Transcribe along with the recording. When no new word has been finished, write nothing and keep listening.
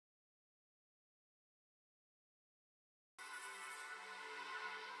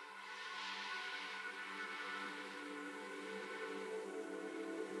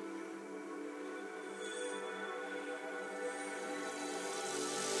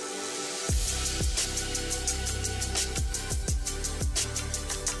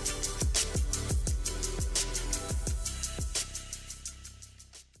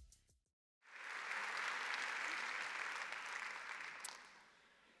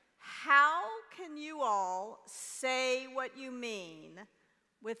can you all say what you mean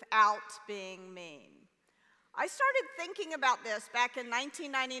without being mean? I started thinking about this back in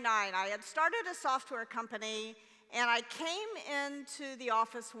 1999. I had started a software company, and I came into the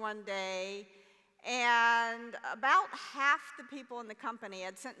office one day, and about half the people in the company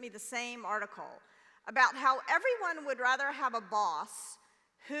had sent me the same article about how everyone would rather have a boss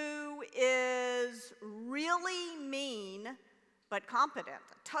who is really mean but competent,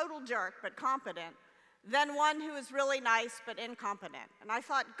 a total jerk but competent, than one who is really nice but incompetent. And I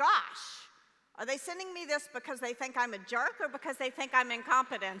thought, gosh, are they sending me this because they think I'm a jerk or because they think I'm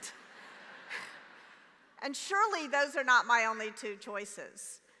incompetent? And surely those are not my only two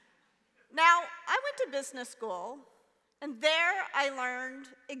choices. Now, I went to business school, and there I learned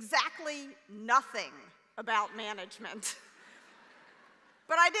exactly nothing about management.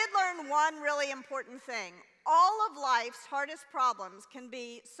 But I did learn one really important thing. All of life's hardest problems can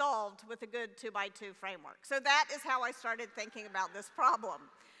be solved with a good 2x2 framework. So that is how I started thinking about this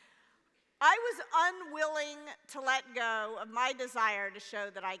problem. I was unwilling to let go of my desire to show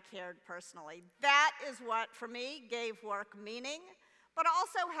that I cared personally. That is what, for me, gave work meaning, but I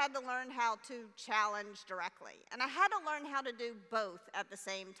also had to learn how to challenge directly. And I had to learn how to do both at the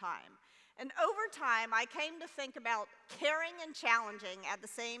same time. And over time, I came to think about caring and challenging at the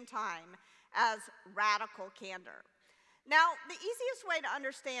same time as radical candor. Now, the easiest way to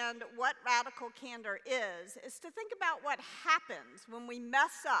understand what radical candor is to think about what happens when we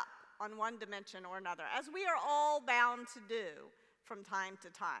mess up on one dimension or another, as we are all bound to do from time to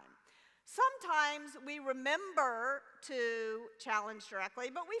time. Sometimes we remember to challenge directly,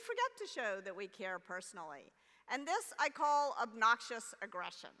 but we forget to show that we care personally. And this I call obnoxious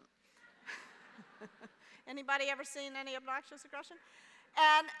aggression. Anybody ever seen any obnoxious aggression?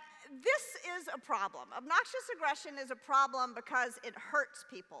 And this is a problem. Obnoxious aggression is a problem because it hurts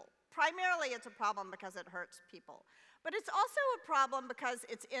people. Primarily, it's a problem because it hurts people. But it's also a problem because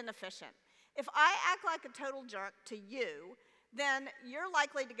it's inefficient. If I act like a total jerk to you, then you're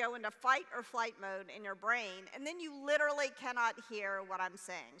likely to go into fight or flight mode in your brain, and then you literally cannot hear what I'm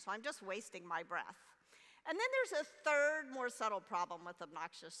saying. So I'm just wasting my breath. And then there's a third, more subtle problem with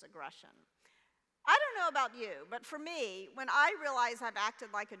obnoxious aggression. I don't know about you, but for me, when I realize I've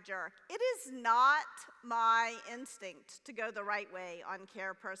acted like a jerk, it is not my instinct to go the right way on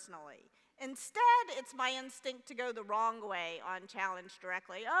care personally. Instead, it's my instinct to go the wrong way on challenge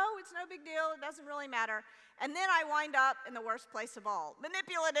directly. Oh, it's no big deal, it doesn't really matter. And then I wind up in the worst place of all,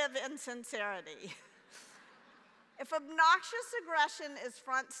 manipulative insincerity. If obnoxious aggression is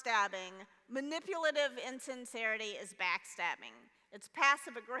front stabbing, manipulative insincerity is backstabbing. It's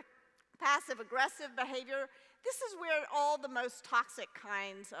passive-aggressive behavior. This is where all the most toxic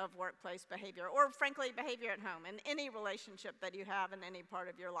kinds of workplace behavior, or frankly, behavior at home, in any relationship that you have in any part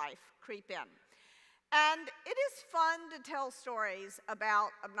of your life, creep in. And it is fun to tell stories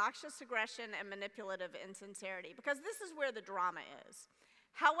about obnoxious aggression and manipulative insincerity, because this is where the drama is.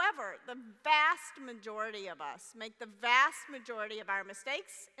 However, the vast majority of us make the vast majority of our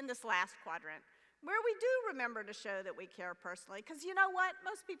mistakes in this last quadrant, where we do remember to show that we care personally, because you know what?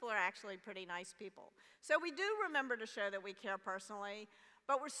 Most people are actually pretty nice people. So we do remember to show that we care personally,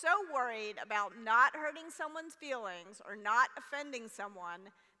 but we're so worried about not hurting someone's feelings or not offending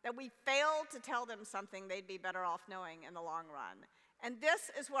someone that we fail to tell them something they'd be better off knowing in the long run. And this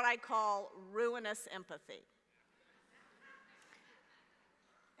is what I call ruinous empathy.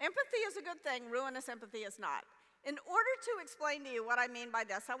 Empathy is a good thing, ruinous empathy is not. In order to explain to you what I mean by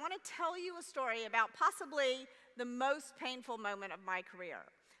this, I want to tell you a story about possibly the most painful moment of my career.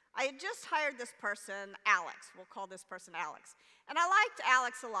 I had just hired this person, Alex. We'll call this person Alex. And I liked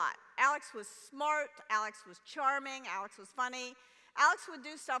Alex a lot. Alex was smart, Alex was charming, Alex was funny. Alex would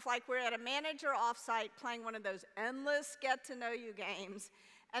do stuff like we're at a manager offsite playing one of those endless get-to-know-you games.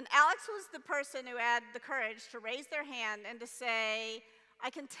 And Alex was the person who had the courage to raise their hand and to say, I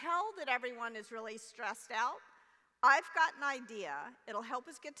can tell that everyone is really stressed out. I've got an idea, it'll help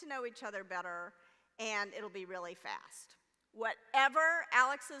us get to know each other better, and it'll be really fast. Whatever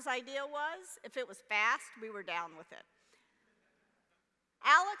Alex's idea was, if it was fast, we were down with it.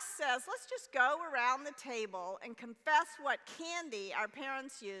 Alex says, let's just go around the table and confess what candy our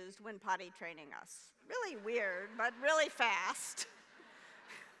parents used when potty training us. Really weird, but really fast.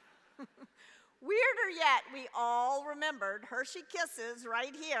 Weirder yet, we all remembered Hershey Kisses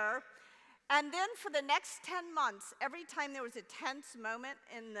right here. And then for the next 10 months, every time there was a tense moment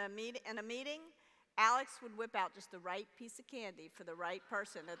in a meeting, Alex would whip out just the right piece of candy for the right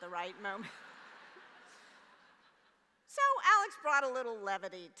person at the right moment. So Alex brought a little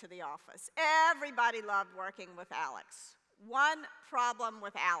levity to the office. Everybody loved working with Alex. One problem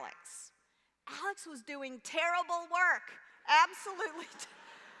with Alex. Alex was doing terrible work, absolutely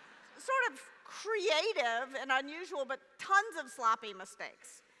sort of creative and unusual, but tons of sloppy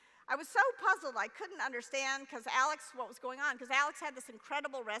mistakes. I was so puzzled I couldn't understand what was going on, because Alex had this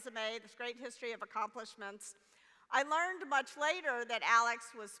incredible resume, this great history of accomplishments. I learned much later that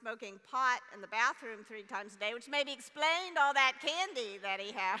Alex was smoking pot in the bathroom 3 times a day, which maybe explained all that candy that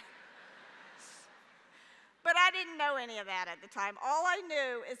he had. But I didn't know any of that at the time. All I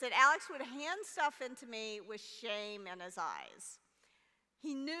knew is that Alex would hand stuff into me with shame in his eyes.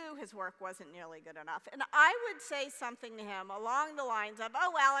 He knew his work wasn't nearly good enough. And I would say something to him along the lines of,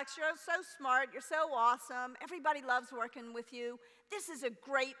 oh, Alex, you're so smart, you're so awesome, everybody loves working with you. This is a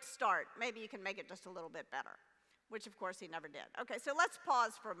great start. Maybe you can make it just a little bit better, which of course he never did. Okay, so let's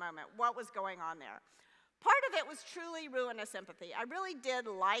pause for a moment. What was going on there? Part of it was truly ruinous empathy. I really did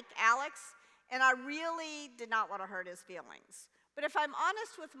like Alex, and I really did not want to hurt his feelings. But if I'm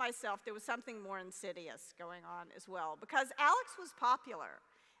honest with myself, there was something more insidious going on as well, because Alex was popular,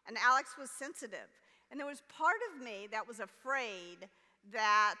 and Alex was sensitive, and there was part of me that was afraid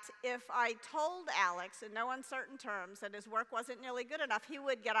that if I told Alex in no uncertain terms that his work wasn't nearly good enough, he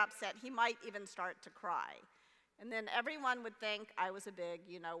would get upset. He might even start to cry. And then everyone would think I was a big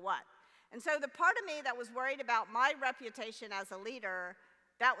you-know-what. And so the part of me that was worried about my reputation as a leader,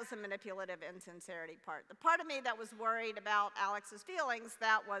 that was the manipulative insincerity part. The part of me that was worried about Alex's feelings,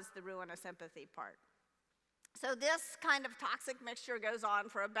 that was the ruinous empathy part. So this kind of toxic mixture goes on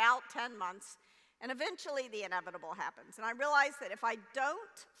for about 10 months, and eventually the inevitable happens. And I realized that if I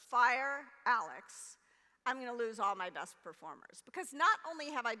don't fire Alex, I'm going to lose all my best performers. Because not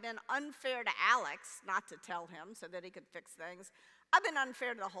only have I been unfair to Alex, not to tell him so that he could fix things, I've been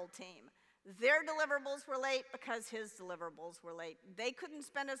unfair to the whole team. Their deliverables were late because his deliverables were late. They couldn't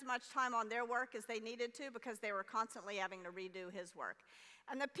spend as much time on their work as they needed to because they were constantly having to redo his work.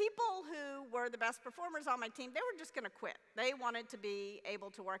 And the people who were the best performers on my team, they were just going to quit. They wanted to be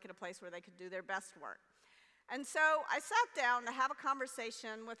able to work at a place where they could do their best work. And so I sat down to have a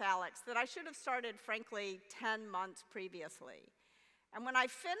conversation with Alex that I should have started, frankly, 10 months previously. And when I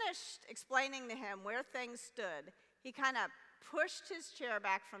finished explaining to him where things stood, he kind of pushed his chair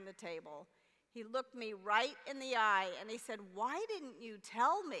back from the table. He looked me right in the eye and he said, "Why didn't you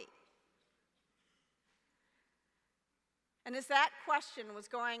tell me?" And as that question was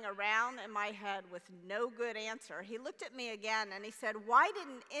going around in my head with no good answer, he looked at me again and he said, "Why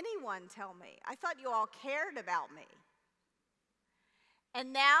didn't anyone tell me? I thought you all cared about me."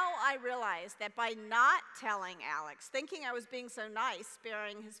 And now I realize that by not telling Alex, thinking I was being so nice,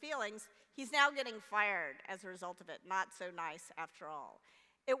 sparing his feelings, he's now getting fired as a result of it. Not so nice after all.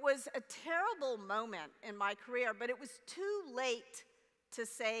 It was a terrible moment in my career, but it was too late to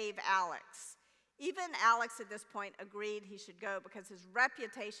save Alex. Even Alex at this point agreed he should go because his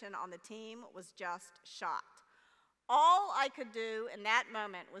reputation on the team was just shot. All I could do in that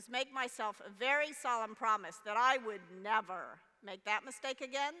moment was make myself a very solemn promise that I would never make that mistake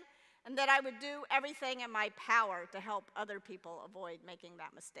again, and that I would do everything in my power to help other people avoid making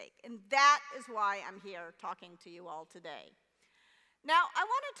that mistake. And that is why I'm here talking to you all today. Now, I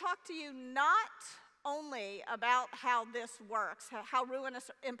want to talk to you not only about how this works, how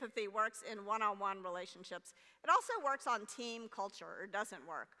ruinous empathy works in one-on-one relationships. It also works on team culture, or doesn't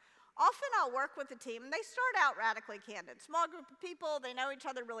work. Often I'll work with a team, and they start out radically candid. Small group of people, they know each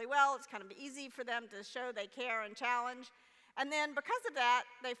other really well. It's kind of easy for them to show they care and challenge. And then because of that,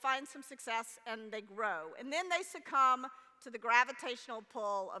 they find some success and they grow. And then they succumb to the gravitational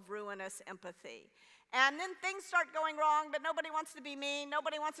pull of ruinous empathy. And then things start going wrong, but nobody wants to be mean.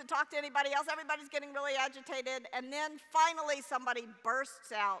 Nobody wants to talk to anybody else. Everybody's getting really agitated. And then finally somebody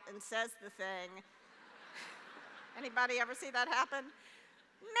bursts out and says the thing. Anybody ever see that happen?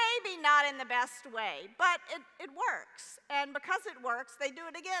 Maybe not in the best way, but it works. And because it works, they do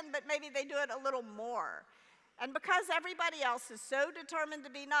it again, but maybe they do it a little more. And because everybody else is so determined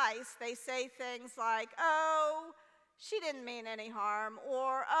to be nice, they say things like, "Oh, she didn't mean any harm,"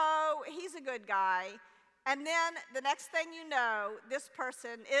 or "Oh, he's a good guy." And then the next thing you know, this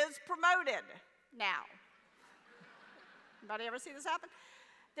person is promoted now. Anybody ever see this happen?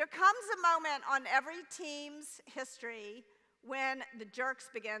 There comes a moment on every team's history when the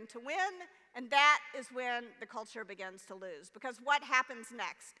jerks begin to win, and that is when the culture begins to lose. Because what happens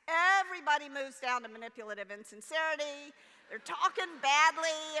next? Everybody moves down to manipulative insincerity. They're talking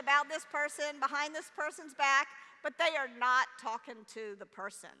badly about this person behind this person's back, but they are not talking to the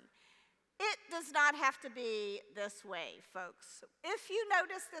person. It does not have to be this way, folks. If you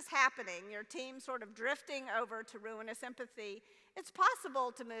notice this happening, your team sort of drifting over to ruinous empathy, It's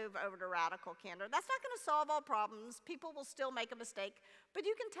possible to move over to radical candor. That's not going to solve all problems. People will still make a mistake, but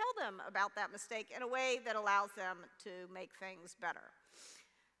you can tell them about that mistake in a way that allows them to make things better.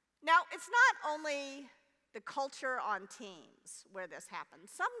 Now, it's not only the culture on teams where this happens.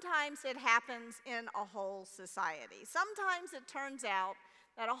 Sometimes it happens in a whole society. Sometimes it turns out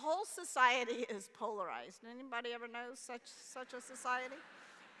that a whole society is polarized. Anybody ever know such a society?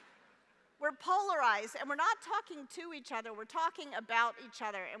 We're polarized, and we're not talking to each other, we're talking about each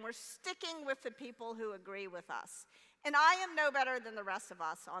other, and we're sticking with the people who agree with us. And I am no better than the rest of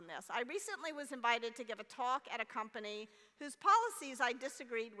us on this. I recently was invited to give a talk at a company whose policies I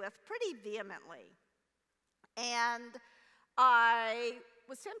disagreed with pretty vehemently. And I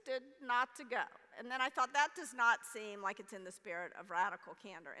was tempted not to go. And then I thought, that does not seem like it's in the spirit of radical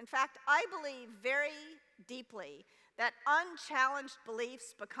candor. In fact, I believe very deeply that unchallenged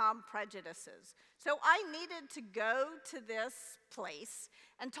beliefs become prejudices. So I needed to go to this place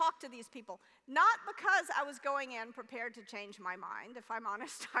and talk to these people, not because I was going in prepared to change my mind. If I'm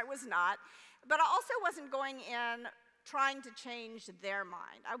honest, I was not. But I also wasn't going in trying to change their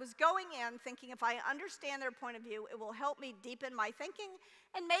mind. I was going in thinking, if I understand their point of view, it will help me deepen my thinking,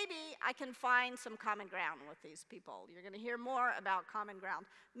 and maybe I can find some common ground with these people. You're going to hear more about common ground.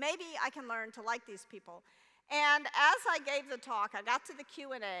 Maybe I can learn to like these people. And as I gave the talk, I got to the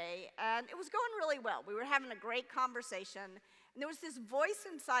Q&A, and it was going really well. We were having a great conversation, and there was this voice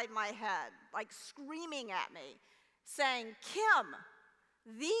inside my head, like screaming at me, saying, Kim,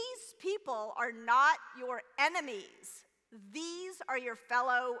 these people are not your enemies. These are your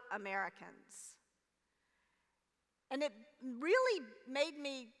fellow Americans. And it really made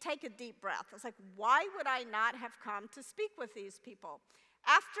me take a deep breath. I was like, why would I not have come to speak with these people?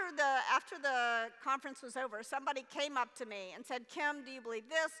 After the conference was over, somebody came up to me and said, Kim, do you believe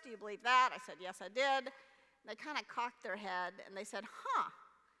this? Do you believe that? I said, yes, I did. And they kind of cocked their head, and they said,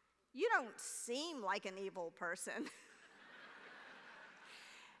 you don't seem like an evil person.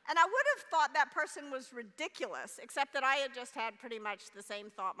 And I would have thought that person was ridiculous, except that I had just had pretty much the same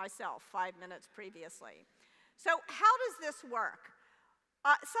thought myself 5 minutes previously. So how does this work?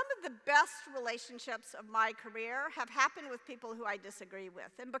 Some of the best relationships of my career have happened with people who I disagree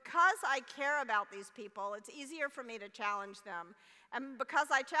with. And because I care about these people, it's easier for me to challenge them. And because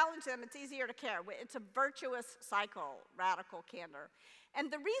I challenge them, it's easier to care. It's a virtuous cycle, radical candor.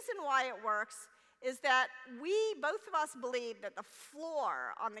 And the reason why it works is that both of us believe that the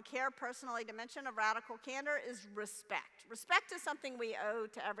floor on the care personally dimension of radical candor is respect. Respect is something we owe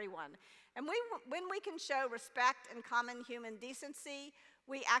to everyone. And when we can show respect and common human decency,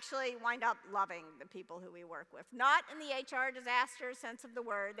 we actually wind up loving the people who we work with. Not in the HR disaster sense of the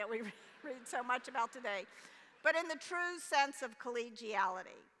word that we read so much about today, but in the true sense of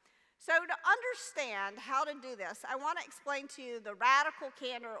collegiality. So to understand how to do this, I want to explain to you the radical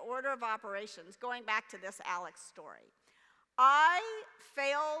candor order of operations, going back to this Alex story. I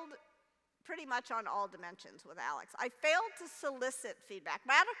failed pretty much on all dimensions with Alex. I failed to solicit feedback.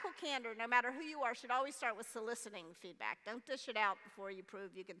 Radical candor, no matter who you are, should always start with soliciting feedback. Don't dish it out before you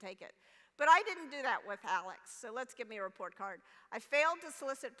prove you can take it. But I didn't do that with Alex, so let's give me a report card. I failed to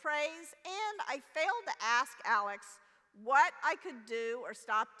solicit praise, and I failed to ask Alex what I could do or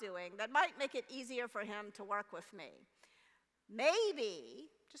stop doing that might make it easier for him to work with me. Maybe,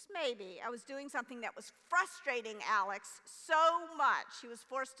 just maybe, I was doing something that was frustrating Alex so much he was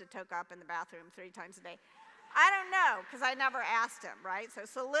forced to toke up in the bathroom 3 times a day. I don't know, because I never asked him, right? So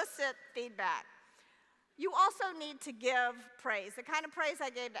solicit feedback. You also need to give praise. The kind of praise I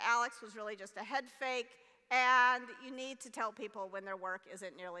gave to Alex was really just a head fake, and you need to tell people when their work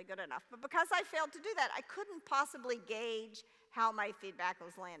isn't nearly good enough. But because I failed to do that, I couldn't possibly gauge how my feedback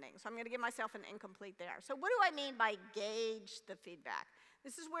was landing. So I'm going to give myself an incomplete there. So what do I mean by gauge the feedback?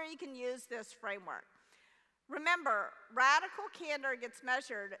 This is where you can use this framework. Remember, radical candor gets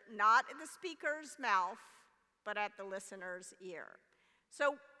measured not in the speaker's mouth, but at the listener's ear.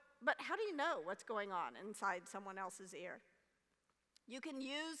 But how do you know what's going on inside someone else's ear? You can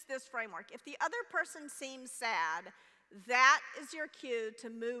use this framework. If the other person seems sad, that is your cue to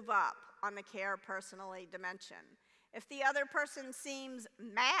move up on the care personally dimension. If the other person seems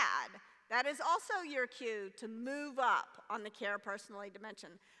mad, that is also your cue to move up on the care personally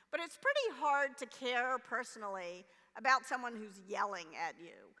dimension. But it's pretty hard to care personally about someone who's yelling at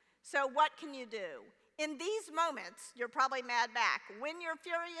you. So what can you do? In these moments, you're probably mad back. When you're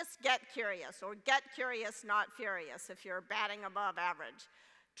furious, get curious, or get curious, not furious, if you're batting above average.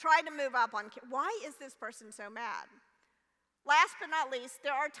 Try to move up on, why is this person so mad? Last but not least,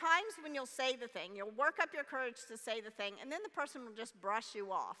 there are times when you'll say the thing, you'll work up your courage to say the thing, and then the person will just brush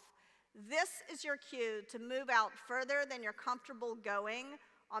you off. This is your cue to move out further than you're comfortable going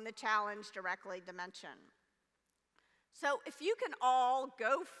on the challenge directly dimension. So if you can all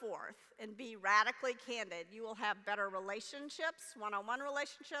go forth and be radically candid, you will have better relationships, one-on-one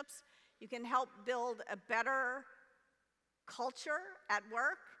relationships. You can help build a better culture at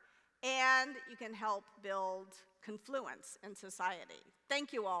work, and you can help build confluence in society.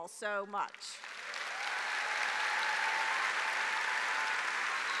 Thank you all so much.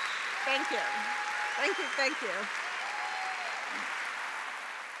 Thank you. Thank you, thank you.